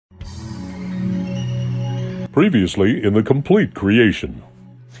Previously in the complete creation.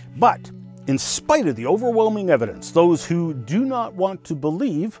 But, in spite of the overwhelming evidence, those who do not want to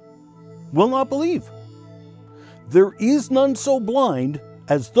believe will not believe. There is none so blind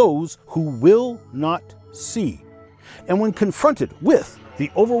as those who will not see. And when confronted with the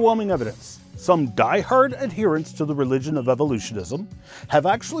overwhelming evidence, some die-hard adherents to the religion of evolutionism have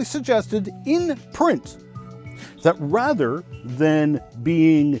actually suggested in print that rather than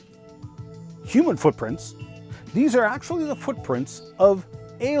being human footprints, these are actually the footprints of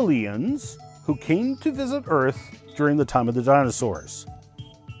aliens who came to visit Earth during the time of the dinosaurs.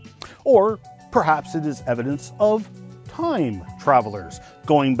 Or perhaps it is evidence of time travelers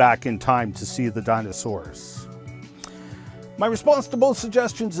going back in time to see the dinosaurs. My response to both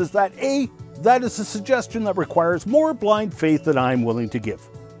suggestions is that A, that is a suggestion that requires more blind faith than I'm willing to give.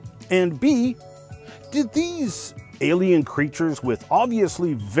 And B, did these alien creatures with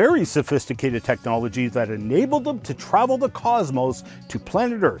obviously very sophisticated technology that enabled them to travel the cosmos to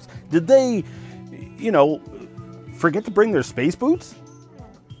planet Earth, did they, forget to bring their space boots?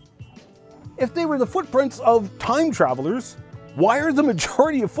 If they were the footprints of time travelers, why are the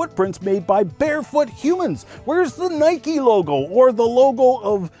majority of footprints made by barefoot humans? Where's the Nike logo or the logo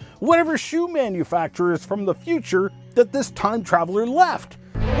of whatever shoe manufacturers from the future that this time traveler left?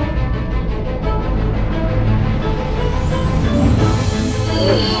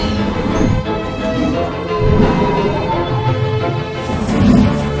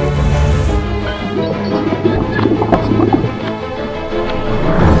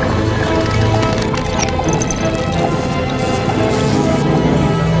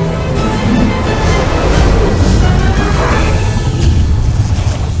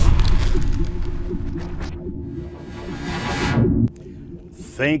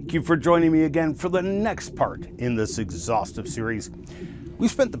 Thank you for joining me again for the next part in this exhaustive series. We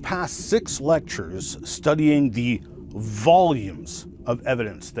spent the past 6 lectures studying the volumes of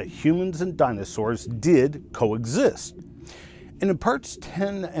evidence that humans and dinosaurs did coexist. And in parts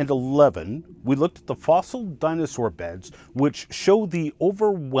 10 and 11, we looked at the fossil dinosaur beds, which show the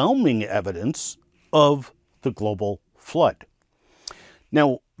overwhelming evidence of the global flood.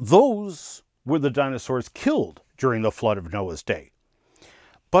 Now, those were the dinosaurs killed during the flood of Noah's day.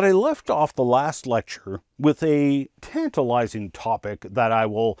 But I left off the last lecture with a tantalizing topic that I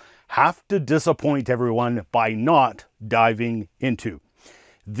will have to disappoint everyone by not diving into.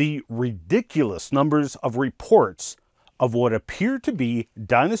 The ridiculous numbers of reports of what appear to be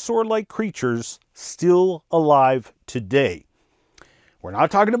dinosaur-like creatures still alive today. We're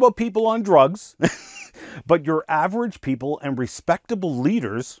not talking about people on drugs, but your average people and respectable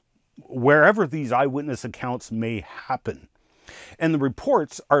leaders, wherever these eyewitness accounts may happen. And the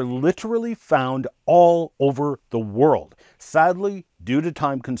reports are literally found all over the world. Sadly, due to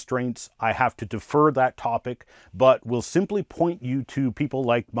time constraints, I have to defer that topic, but will simply point you to people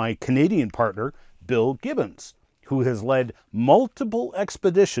like my Canadian partner, Bill Gibbons, who has led multiple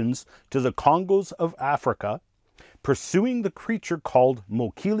expeditions to the Congos of Africa, pursuing the creature called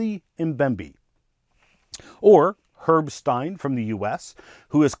Mokele-Mbembe. Or Herb Stine from the US,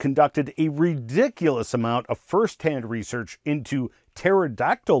 who has conducted a ridiculous amount of first-hand research into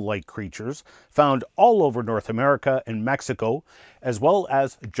pterodactyl-like creatures found all over North America and Mexico, as well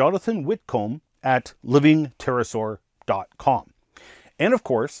as Jonathan Whitcomb at livingpterosaur.com. And of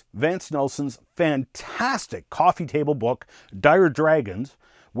course, Vance Nelson's fantastic coffee table book, Dire Dragons,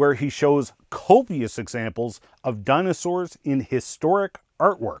 where he shows copious examples of dinosaurs in historic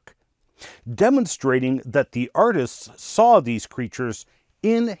artwork, demonstrating that the artists saw these creatures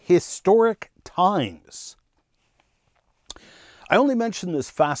in historic times. I only mention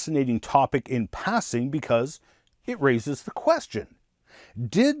this fascinating topic in passing because it raises the question: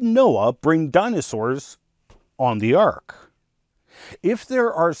 did Noah bring dinosaurs on the ark? If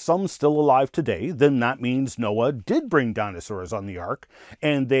there are some still alive today, then that means Noah did bring dinosaurs on the ark,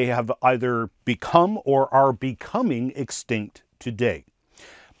 and they have either become or are becoming extinct today.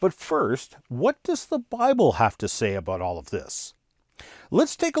 But first, what does the Bible have to say about all of this?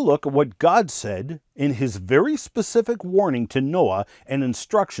 Let's take a look at what God said in his very specific warning to Noah and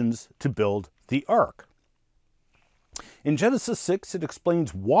instructions to build the ark. In Genesis 6, it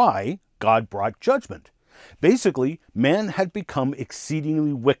explains why God brought judgment. Basically, man had become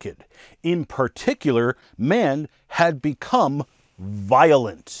exceedingly wicked. In particular, man had become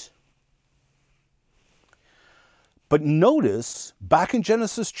violent. But notice, back in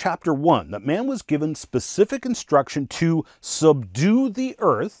Genesis chapter 1, that man was given specific instruction to subdue the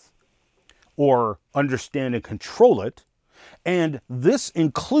earth, or understand and control it, and this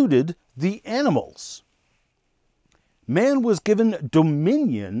included the animals. Man was given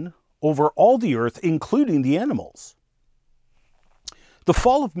dominion over all the earth, including the animals. The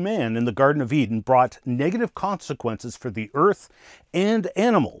fall of man in the Garden of Eden brought negative consequences for the earth and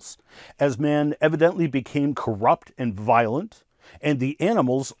animals, as man evidently became corrupt and violent, and the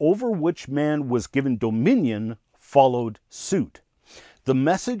animals over which man was given dominion followed suit. The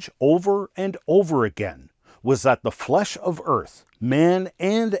message over and over again was that the flesh of earth, man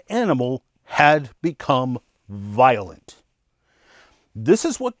and animal, had become violent. This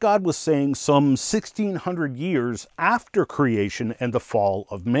is what God was saying some 1600 years after creation and the fall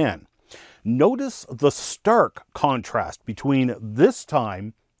of man. Notice the stark contrast between this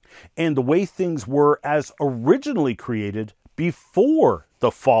time and the way things were as originally created before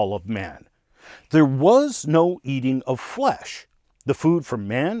the fall of man. There was no eating of flesh. The food for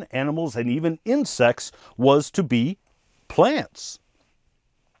man, animals, and even insects was to be plants.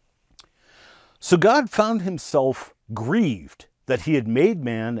 So God found himself grieved that he had made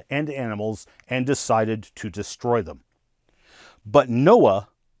man and animals and decided to destroy them. But Noah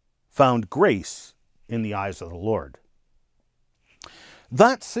found grace in the eyes of the Lord.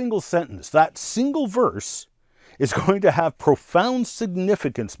 That single sentence, that single verse, is going to have profound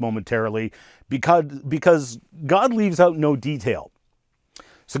significance momentarily because God leaves out no detail.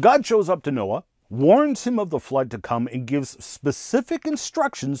 So God shows up to Noah, warns him of the flood to come, and gives specific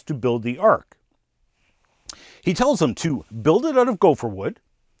instructions to build the ark. He tells him to build it out of gopher wood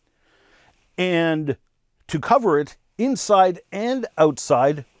and to cover it inside and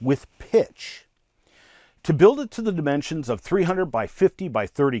outside with pitch. To build it to the dimensions of 300 by 50 by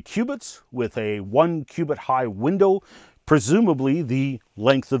 30 cubits with a 1 cubit high window, presumably the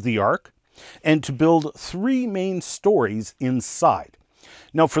length of the ark, and to build 3 main stories inside.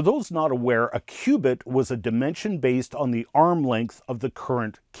 Now, for those not aware, a cubit was a dimension based on the arm length of the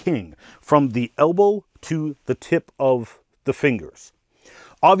current king, from the elbow to the tip of the fingers.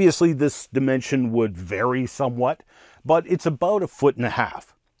 Obviously, this dimension would vary somewhat, but it's about 1.5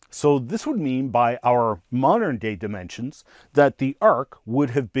 feet. So this would mean, by our modern day dimensions, that the ark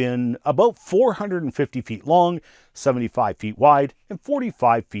would have been about 450 feet long, 75 feet wide, and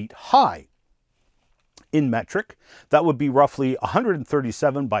 45 feet high. In metric, that would be roughly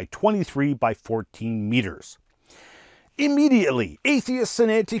 137 by 23 by 14 meters. Immediately, atheists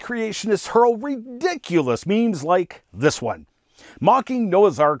and anti-creationists hurl ridiculous memes like this one, mocking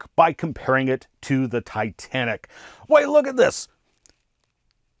Noah's Ark by comparing it to the Titanic. Why, look at this!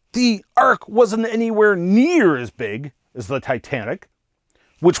 The Ark wasn't anywhere near as big as the Titanic,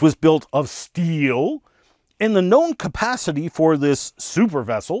 which was built of steel, and the known capacity for this super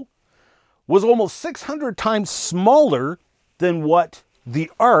vessel was almost 600 times smaller than what the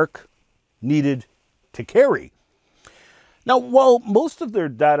Ark needed to carry. Now, while most of their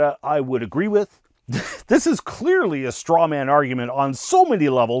data I would agree with, this is clearly a straw man argument on so many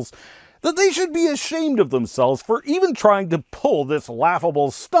levels that they should be ashamed of themselves for even trying to pull this laughable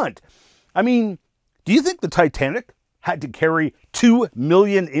stunt. I mean, do you think the Titanic had to carry 2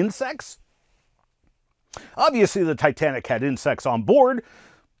 million insects? Obviously, the Titanic had insects on board,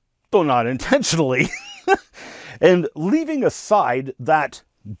 though not intentionally. And leaving aside that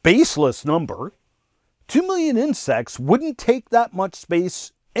baseless number, 2 million insects wouldn't take that much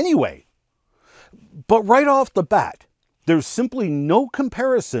space anyway. But right off the bat, there's simply no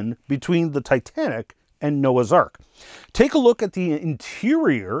comparison between the Titanic and Noah's Ark. Take a look at the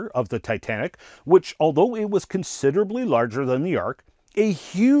interior of the Titanic, which, although it was considerably larger than the Ark, a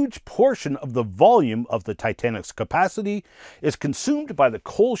huge portion of the volume of the Titanic's capacity is consumed by the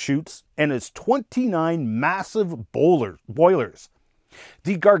coal chutes and its 29 massive boilers,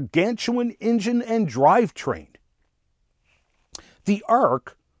 the gargantuan engine and drivetrain. The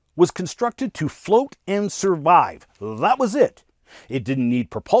Ark was constructed to float and survive. That was it. It didn't need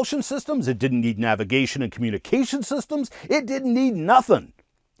propulsion systems. It didn't need navigation and communication systems. It didn't need nothing.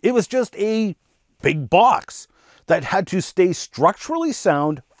 It was just a big box that had to stay structurally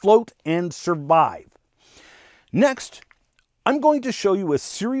sound, float, and survive. Next, I'm going to show you a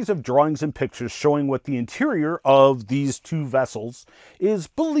series of drawings and pictures showing what the interior of these two vessels is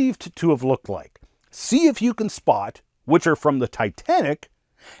believed to have looked like. See if you can spot which are from the Titanic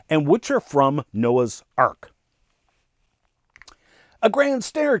and which are from Noah's Ark. A grand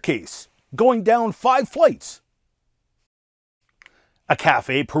staircase going down 5 flights. A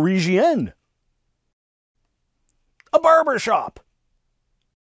Café Parisien. A barber shop.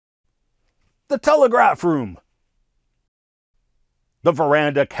 The telegraph room. The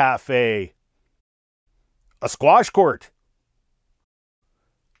veranda cafe. A squash court.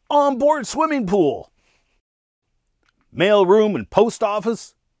 Onboard swimming pool. Mail room and post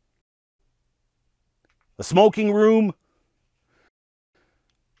office. A smoking room.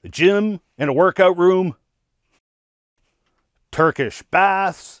 a gym and a workout room, Turkish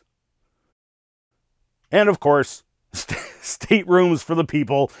baths, and of course, staterooms for the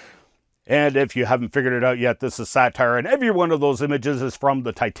people. And if you haven't figured it out yet, this is satire, and every one of those images is from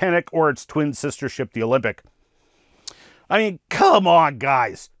the Titanic or its twin sister ship, the Olympic. I mean, come on,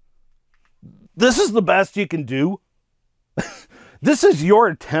 guys. This is the best you can do? This is your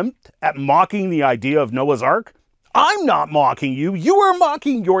attempt at mocking the idea of Noah's Ark? I'm not mocking you. You are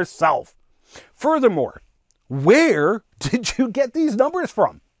mocking yourself. Furthermore, where did you get these numbers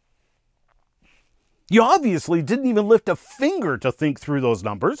from? You obviously didn't even lift a finger to think through those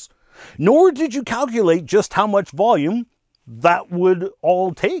numbers, nor did you calculate just how much volume that would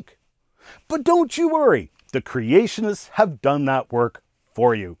all take. But don't you worry, the creationists have done that work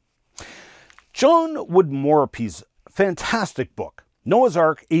for you. John Woodmorappe's fantastic book, Noah's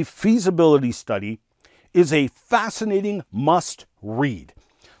Ark, A Feasibility Study, is a fascinating must-read.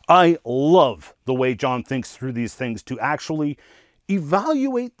 I love the way John thinks through these things to actually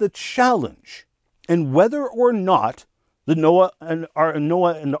evaluate the challenge and whether or not the Noah and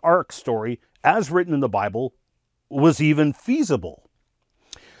the Ark story, as written in the Bible, was even feasible.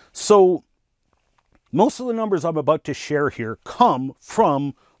 So, most of the numbers I'm about to share here come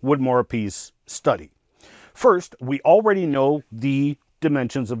from Woodmorappe's study. First, we already know the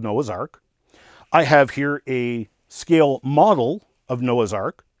dimensions of Noah's Ark. I have here a scale model of Noah's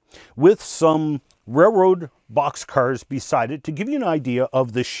Ark with some railroad boxcars beside it to give you an idea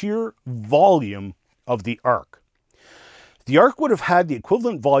of the sheer volume of the Ark. The Ark would have had the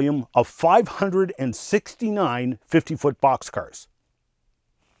equivalent volume of 569 50-foot boxcars.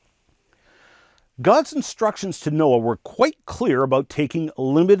 God's instructions to Noah were quite clear about taking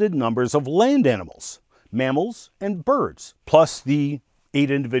limited numbers of land animals, mammals, and birds, plus the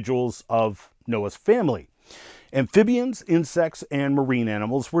 8 individuals of Noah's family. Amphibians, insects, and marine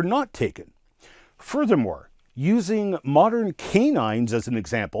animals were not taken. Furthermore, using modern canines as an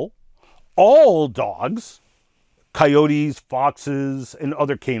example, all dogs, coyotes, foxes, and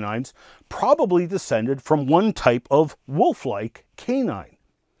other canines probably descended from one type of wolf-like canine.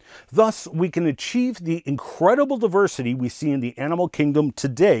 Thus, we can achieve the incredible diversity we see in the animal kingdom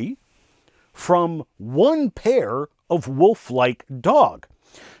today from one pair of wolf-like dog.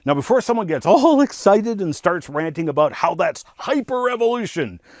 Now, before someone gets all excited and starts ranting about how that's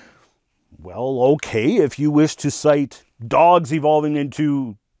hyper-evolution, well, okay, if you wish to cite dogs evolving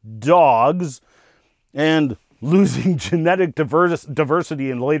into dogs and losing genetic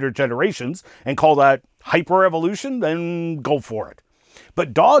diversity in later generations and call that hyper-evolution, then go for it.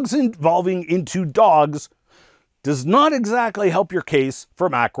 But dogs evolving into dogs does not exactly help your case for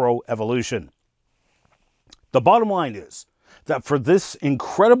macroevolution. The bottom line is that for this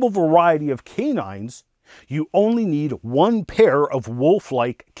incredible variety of canines, you only need one pair of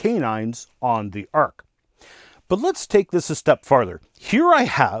wolf-like canines on the Ark. But let's take this a step farther. Here I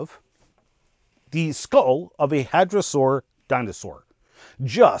have the skull of a hadrosaur dinosaur.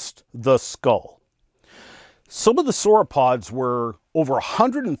 Just the skull. Some of the sauropods were over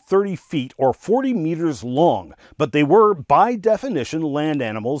 130 feet or 40 meters long, but they were, by definition, land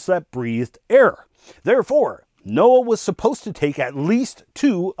animals that breathed air. Therefore, Noah was supposed to take at least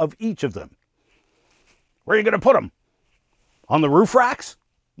 2 of each of them. Where are you going to put them? On the roof racks?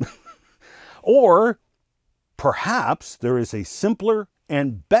 Or perhaps there is a simpler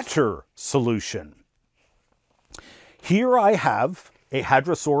and better solution. Here I have a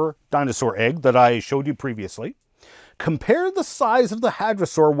hadrosaur dinosaur egg that I showed you previously. Compare the size of the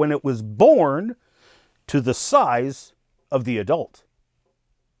hadrosaur when it was born to the size of the adult.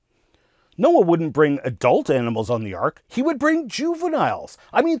 Noah wouldn't bring adult animals on the Ark. He would bring juveniles.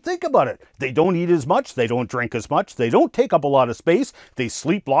 I mean, think about it. They don't eat as much. They don't drink as much. They don't take up a lot of space. They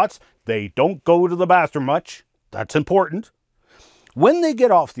sleep lots. They don't go to the bathroom much. That's important. When they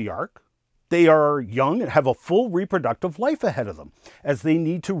get off the Ark, they are young and have a full reproductive life ahead of them, as they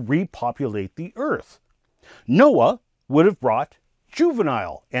need to repopulate the earth. Noah would have brought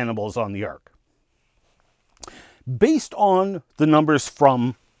juvenile animals on the Ark. Based on the numbers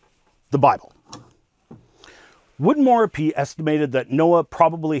from the Bible, Woodmorappe estimated that Noah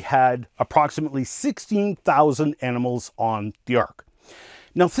probably had approximately 16,000 animals on the Ark.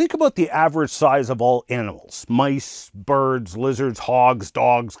 Now think about the average size of all animals: mice, birds, lizards, hogs,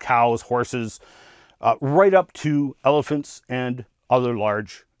 dogs, cows, horses, right up to elephants and other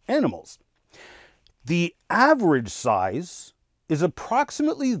large animals. The average size is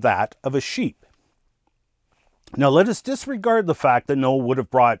approximately that of a sheep. Now let us disregard the fact that Noah would have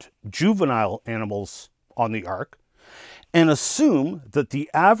brought juvenile animals on the Ark and assume that the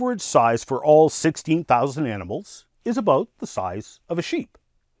average size for all 16,000 animals is about the size of a sheep.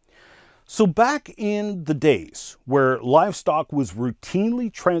 So back in the days where livestock was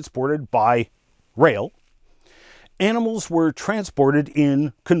routinely transported by rail, animals were transported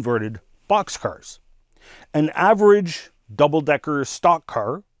in converted boxcars. An average double-decker stock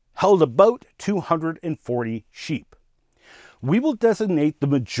car held about 240 sheep. We will designate the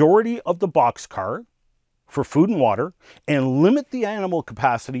majority of the boxcar for food and water and limit the animal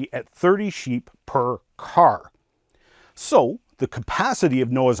capacity at 30 sheep per car. So the capacity of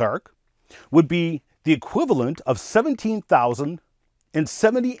Noah's Ark would be the equivalent of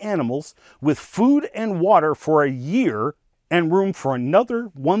 17,070 animals with food and water for a year and room for another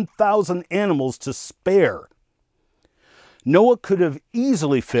 1,000 animals to spare. Noah could have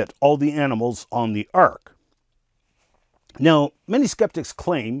easily fit all the animals on the ark. Now, many skeptics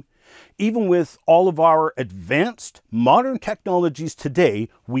claim, even with all of our advanced modern technologies today,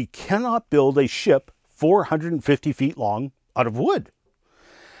 we cannot build a ship 450 feet long out of wood.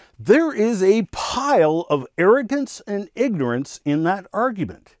 There is a pile of arrogance and ignorance in that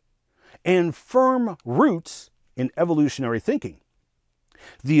argument, and firm roots in evolutionary thinking.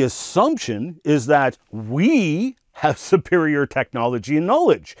 The assumption is that we have superior technology and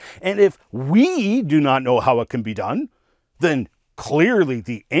knowledge, and if we do not know how it can be done, then clearly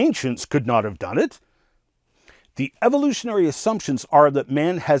the ancients could not have done it. The evolutionary assumptions are that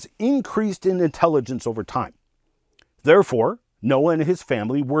man has increased in intelligence over time. Therefore, Noah and his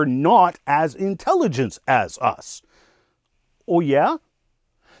family were not as intelligent as us. Oh yeah?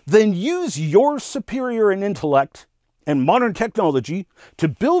 Then use your superior in intellect and modern technology to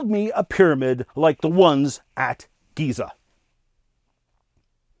build me a pyramid like the ones at Giza.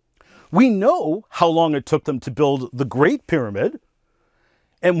 We know how long it took them to build the Great Pyramid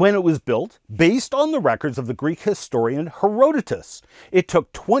and when it was built, based on the records of the Greek historian Herodotus. It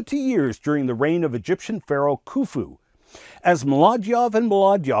took 20 years during the reign of Egyptian pharaoh Khufu. As Mladyov and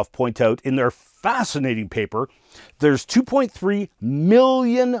Mladyov point out in their fascinating paper, there's 2.3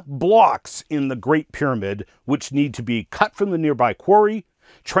 million blocks in the Great Pyramid, which need to be cut from the nearby quarry,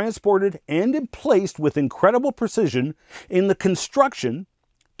 transported, and emplaced with incredible precision in the construction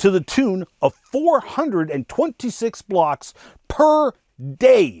to the tune of 426 blocks per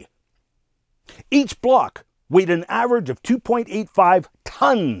day. Each block weighed an average of 2.85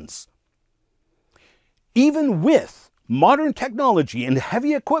 tons. Even with modern technology and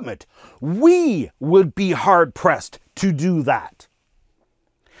heavy equipment, we would be hard-pressed to do that.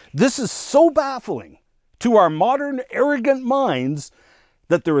 This is so baffling to our modern, arrogant minds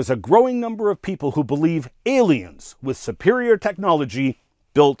that there is a growing number of people who believe aliens with superior technology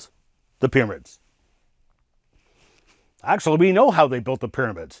built the pyramids. Actually, we know how they built the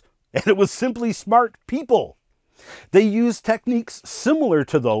pyramids, and it was simply smart people. They used techniques similar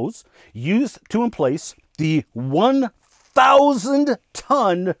to those used to emplace the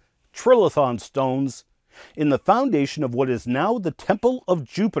 1,000-ton trilithon stones in the foundation of what is now the Temple of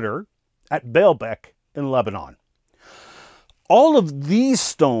Jupiter at Baalbek in Lebanon. All of these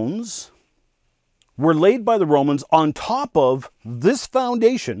stones were laid by the Romans on top of this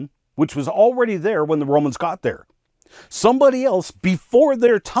foundation, which was already there when the Romans got there. Somebody else before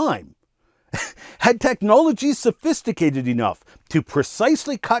their time had technology sophisticated enough to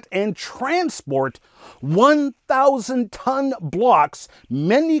precisely cut and transport 1,000-ton blocks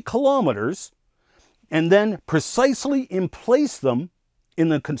many kilometers and then precisely emplace them in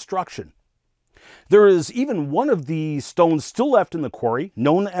the construction. There is even one of these stones still left in the quarry,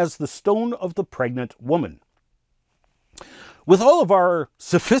 known as the Stone of the Pregnant Woman. With all of our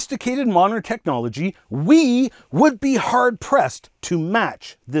sophisticated modern technology, we would be hard-pressed to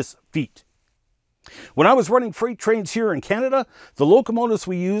match this feat. When I was running freight trains here in Canada, the locomotives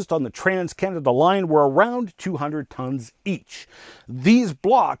we used on the Trans-Canada line were around 200 tons each. These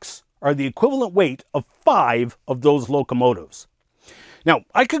blocks are the equivalent weight of 5 of those locomotives. Now,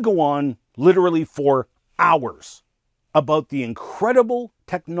 I could go on literally for hours about the incredible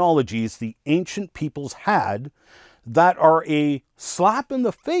technologies the ancient peoples had that are a slap in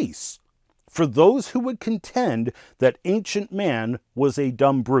the face for those who would contend that ancient man was a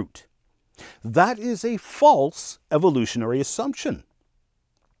dumb brute. That is a false evolutionary assumption.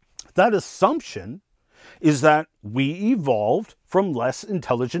 That assumption is that we evolved from less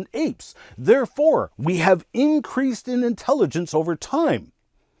intelligent apes. Therefore, we have increased in intelligence over time.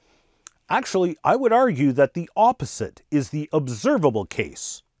 Actually, I would argue that the opposite is the observable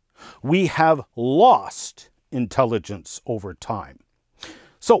case. We have lost intelligence over time.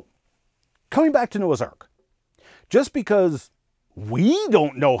 So, coming back to Noah's Ark, just because we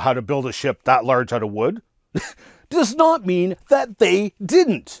don't know how to build a ship that large out of wood does not mean that they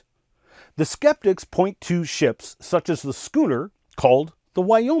didn't. The skeptics point to ships such as the schooner called the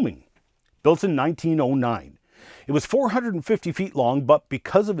Wyoming, built in 1909. It was 450 feet long, but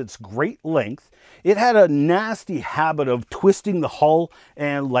because of its great length, it had a nasty habit of twisting the hull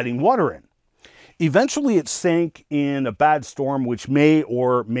and letting water in. Eventually, it sank in a bad storm, which may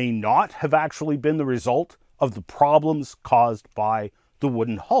or may not have actually been the result of the problems caused by the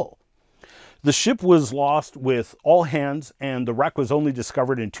wooden hull. The ship was lost with all hands, and the wreck was only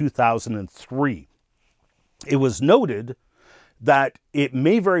discovered in 2003. It was noted that it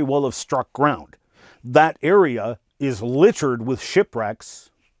may very well have struck ground. That area is littered with shipwrecks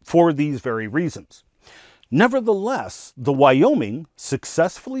for these very reasons. Nevertheless, the Wyoming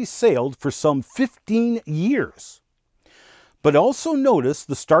successfully sailed for some 15 years. But also notice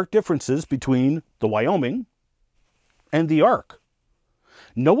the stark differences between the Wyoming and the Ark.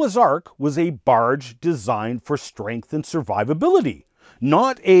 Noah's Ark was a barge designed for strength and survivability,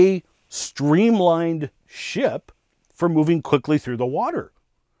 not a streamlined ship for moving quickly through the water.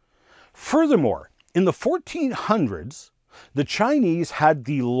 Furthermore, in the 1400s, the Chinese had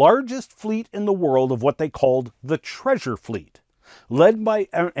the largest fleet in the world of what they called the treasure fleet, led by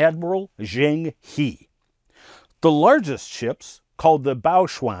Admiral Zheng He. The largest ships, called the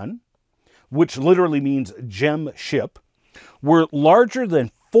Baochuan, which literally means gem ship, were larger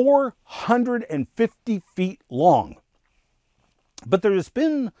than 450 feet long. But there has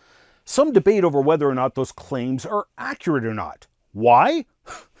been some debate over whether or not those claims are accurate or not. Why?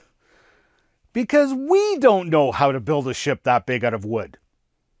 Because we don't know how to build a ship that big out of wood.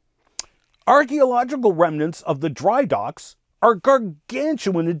 Archaeological remnants of the dry docks are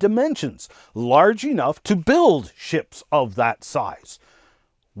gargantuan in dimensions, large enough to build ships of that size.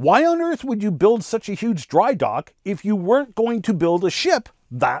 Why on earth would you build such a huge dry dock if you weren't going to build a ship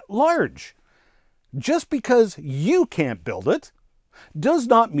that large? Just because you can't build it does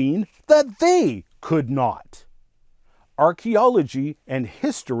not mean that they could not. Archaeology and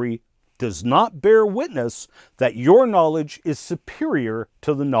history does not bear witness that your knowledge is superior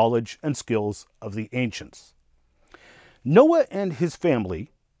to the knowledge and skills of the ancients. Noah and his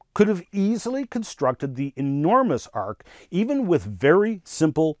family could have easily constructed the enormous ark even with very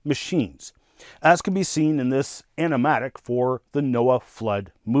simple machines, as can be seen in this animatic for the Noah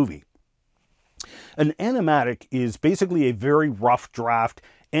flood movie. An animatic is basically a very rough draft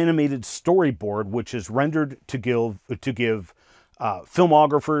animated storyboard which is rendered to give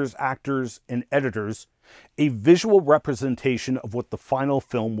filmographers, actors, and editors a visual representation of what the final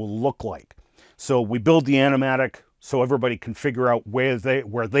film will look like. So we build the animatic so everybody can figure out where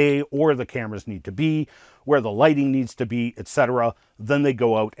they or the cameras need to be, where the lighting needs to be, etc. Then they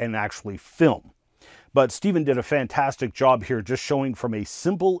go out and actually film. But Stephen did a fantastic job here just showing from a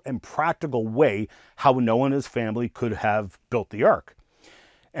simple and practical way how Noah and his family could have built the ark.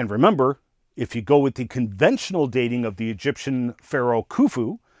 And remember, if you go with the conventional dating of the Egyptian pharaoh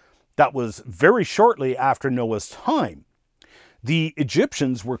Khufu, that was very shortly after Noah's time. The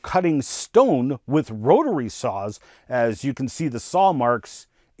Egyptians were cutting stone with rotary saws, as you can see the saw marks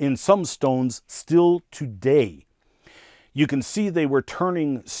in some stones still today. You can see they were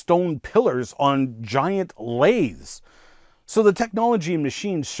turning stone pillars on giant lathes. So the technology and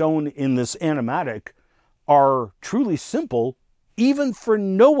machines shown in this animatic are truly simple, even for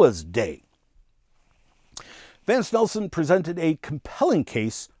Noah's day. Vance Nelson presented a compelling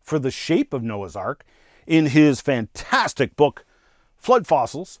case for the shape of Noah's Ark in his fantastic book, Flood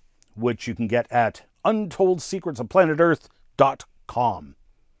Fossils, which you can get at untoldsecretsofplanetearth.com.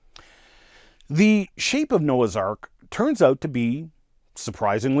 The shape of Noah's Ark turns out to be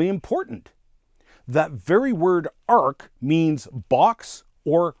surprisingly important. That very word ark means box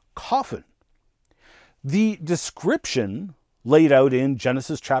or coffin. The description laid out in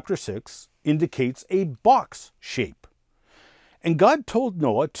Genesis chapter 6 indicates a box shape. And God told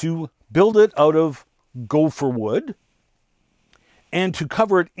Noah to build it out of gopher wood and to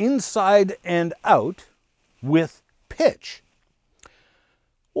cover it inside and out with pitch.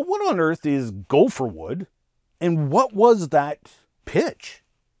 Well, what on earth is gopher wood, and what was that pitch?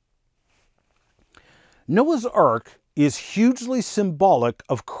 Noah's Ark is hugely symbolic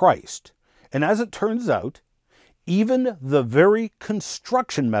of Christ, and as it turns out, even the very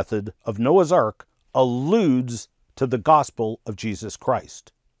construction method of Noah's Ark alludes to the gospel of Jesus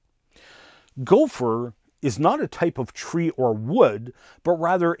Christ. Gopher is not a type of tree or wood, but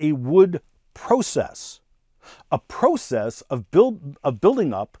rather a wood process. A process of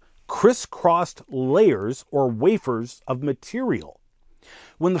building up crisscrossed layers or wafers of material.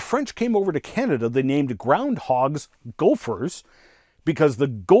 When the French came over to Canada, they named groundhogs gophers because the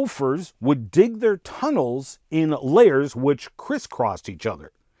gophers would dig their tunnels in layers which crisscrossed each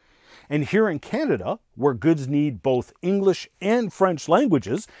other. And here in Canada, where goods need both English and French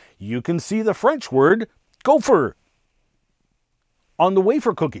languages, you can see the French word gopher on the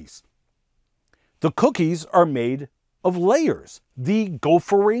wafer cookies. The cookies are made of layers, the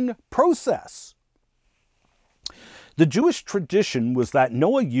gophering process. The Jewish tradition was that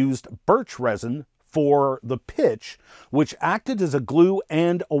Noah used birch resin for the pitch, which acted as a glue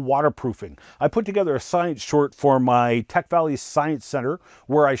and a waterproofing. I put together a science short for my Tech Valley Science Center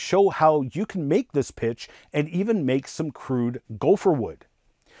where I show how you can make this pitch and even make some crude gopher wood.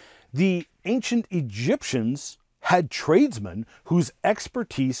 The ancient Egyptians had tradesmen whose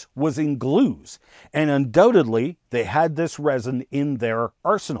expertise was in glues, and undoubtedly they had this resin in their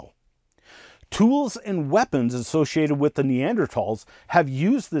arsenal. Tools and weapons associated with the Neanderthals have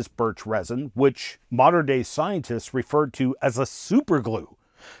used this birch resin, which modern-day scientists referred to as a superglue,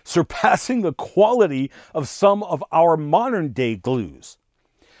 surpassing the quality of some of our modern-day glues.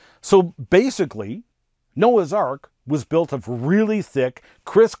 So basically, Noah's Ark was built of really thick,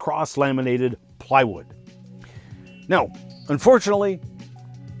 crisscross laminated plywood. Now, unfortunately,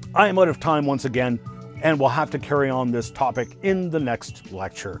 I am out of time once again, and we'll have to carry on this topic in the next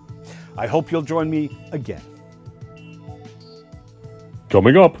lecture. I hope you'll join me again.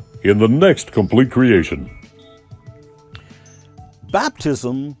 Coming up in the next Complete Creation.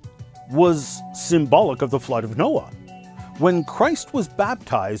 Baptism was symbolic of the flood of Noah. When Christ was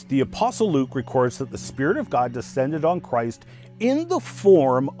baptized, the Apostle Luke records that the Spirit of God descended on Christ in the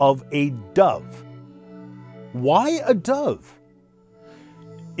form of a dove. Why a dove?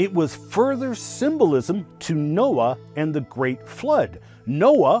 It was further symbolism to Noah and the great flood.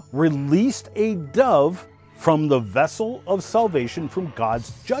 Noah released a dove from the vessel of salvation from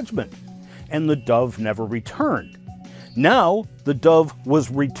God's judgment, and the dove never returned. Now, the dove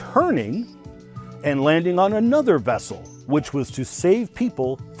was returning and landing on another vessel, which was to save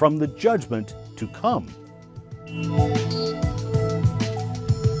people from the judgment to come.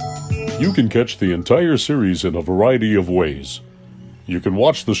 You can catch the entire series in a variety of ways. You can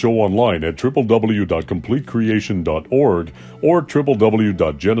watch the show online at www.completecreation.org or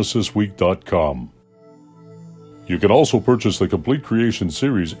www.genesisweek.com. You can also purchase the Complete Creation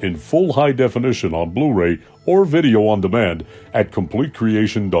series in full high definition on Blu-ray or video on demand at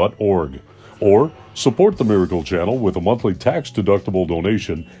completecreation.org, or support the Miracle Channel with a monthly tax-deductible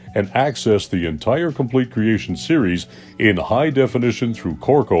donation and access the entire Complete Creation series in high definition through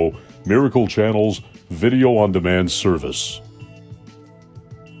Corco, Miracle Channel's video on demand service.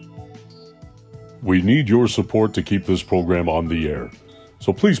 We need your support to keep this program on the air,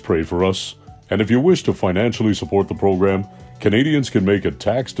 so please pray for us. And if you wish to financially support the program, Canadians can make a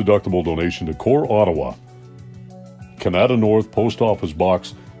tax-deductible donation to Core Ottawa, Canada North, Post Office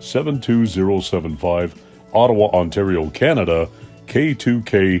Box 72075, Ottawa, Ontario, Canada,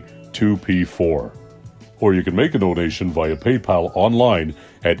 K2K2P4. Or you can make a donation via PayPal online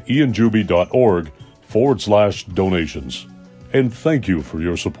at ianjuby.org/donations. And thank you for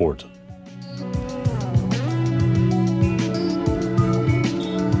your support.